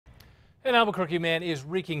An Albuquerque man is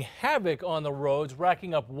wreaking havoc on the roads,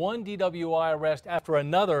 racking up one DWI arrest after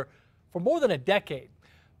another for more than a decade.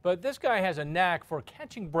 But this guy has a knack for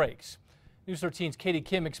catching breaks. News 13's Katie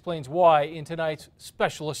Kim explains why in tonight's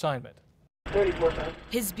special assignment.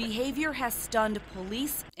 His behavior has stunned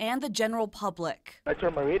police and the general public. I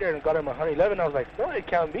turned my radar and got him 111. I was like, what? It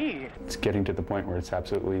can't be. It's getting to the point where it's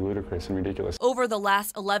absolutely ludicrous and ridiculous. Over the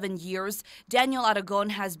last 11 years, Daniel Aragon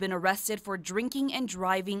has been arrested for drinking and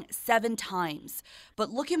driving 7 times. But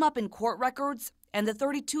look him up in court records, and the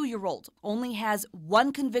 32-year-old only has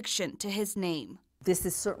 1 conviction to his name. This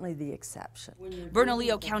is certainly the exception.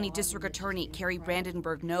 Bernalillo County District Attorney Carrie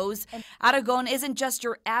Brandenburg knows Aragon isn't just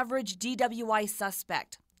your average DWI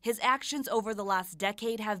suspect. His actions over the last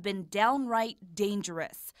decade have been downright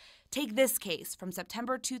dangerous. Take this case from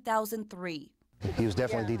September 2003. He was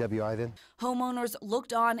definitely DWI then? Homeowners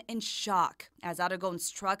looked on in shock as Aragon's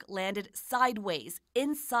truck landed sideways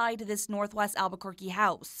inside this Northwest Albuquerque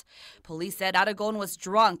house. Police said Aragon was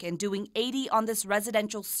drunk and doing 80 on this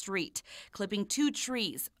residential street, clipping 2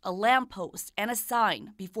 trees, a lamppost, and a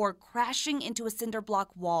sign before crashing into a cinder block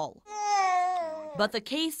wall. But the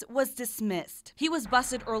case was dismissed. He was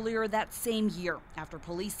busted earlier that same year after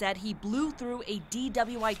police said he blew through a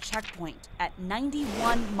DWI checkpoint at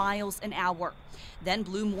 91 miles an hour, then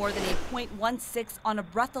blew more than a .16 on a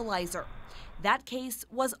breathalyzer. That case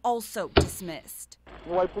was also dismissed.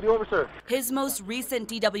 Why pulled you over, sir? His most recent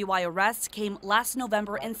DWI arrest came last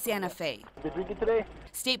November in Santa Fe. You drinking today?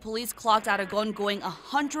 State police clocked Aragon going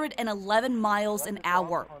 111 miles an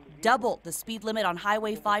hour, double the speed limit on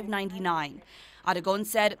Highway 599. Aragon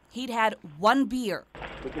said he'd had 1 beer.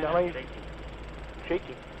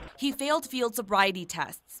 Shaky. He failed field sobriety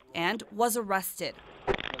tests and was arrested.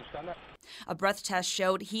 Understand that? A breath test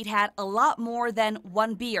showed he'd had a lot more than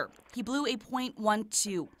 1 beer. He blew a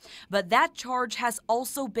 .12. But that charge has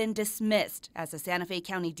also been dismissed as the Santa Fe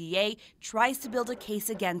County DA tries to build a case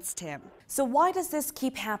against him. So why does this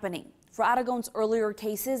keep happening? For Aragon's earlier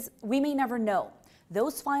cases, we may never know.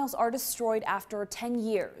 Those files are destroyed after 10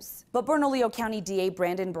 years. But Bernalillo County DA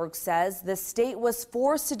Brandenburg says the state was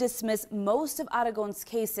forced to dismiss most of Aragon's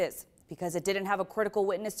cases because it didn't have a critical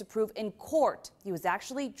witness to prove in court he was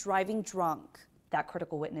actually driving drunk. That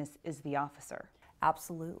critical witness is the officer.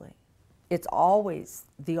 Absolutely. It's always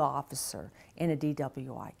the officer in a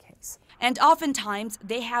DWI case. And oftentimes,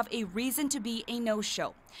 they have a reason to be a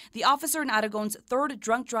no-show. The officer in Aragon's 3rd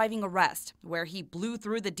drunk driving arrest, where he blew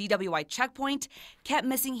through the DWI checkpoint, kept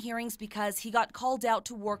missing hearings because he got called out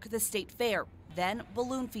to work the state fair, then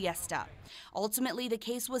Balloon Fiesta. Ultimately, the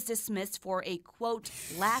case was dismissed for a, quote,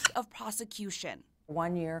 lack of prosecution.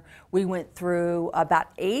 One year, we went through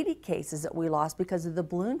about 80 cases that we lost because of the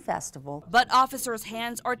balloon festival. But officers'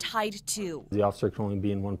 hands are tied too. The officer can only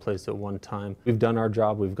be in one place at one time. We've done our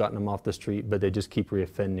job, we've gotten them off the street, but they just keep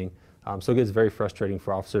reoffending. So it gets very frustrating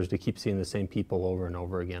for officers to keep seeing the same people over and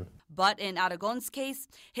over again. But in Aragon's case,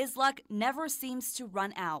 his luck never seems to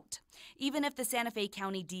run out. Even if the Santa Fe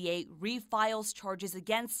County DA refiles charges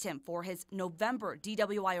against him for his November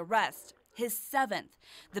DWI arrest, his 7th.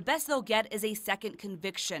 The best they'll get is a 2nd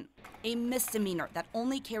conviction, a misdemeanor that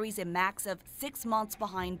only carries a max of 6 months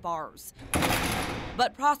behind bars.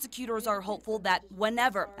 But prosecutors are hopeful that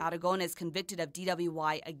whenever Aragon is convicted of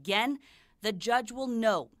DWI again, the judge will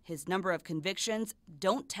know his number of convictions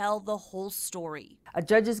don't tell the whole story. A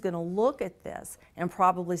judge is going to look at this and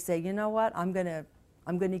probably say, you know what, I'm going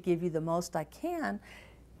to give you the most I can,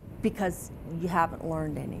 because you haven't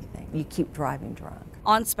learned anything. You keep driving drunk.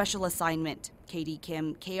 On special assignment, Katie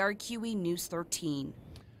Kim, KRQE News 13.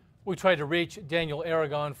 We tried to reach Daniel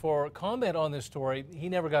Aragon for comment on this story. He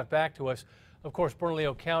never got back to us. Of course,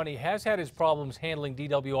 Bernalillo County has had its problems handling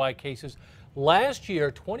DWI cases. Last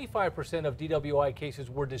year, 25% of DWI cases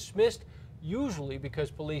were dismissed, usually because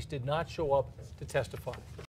police did not show up to testify.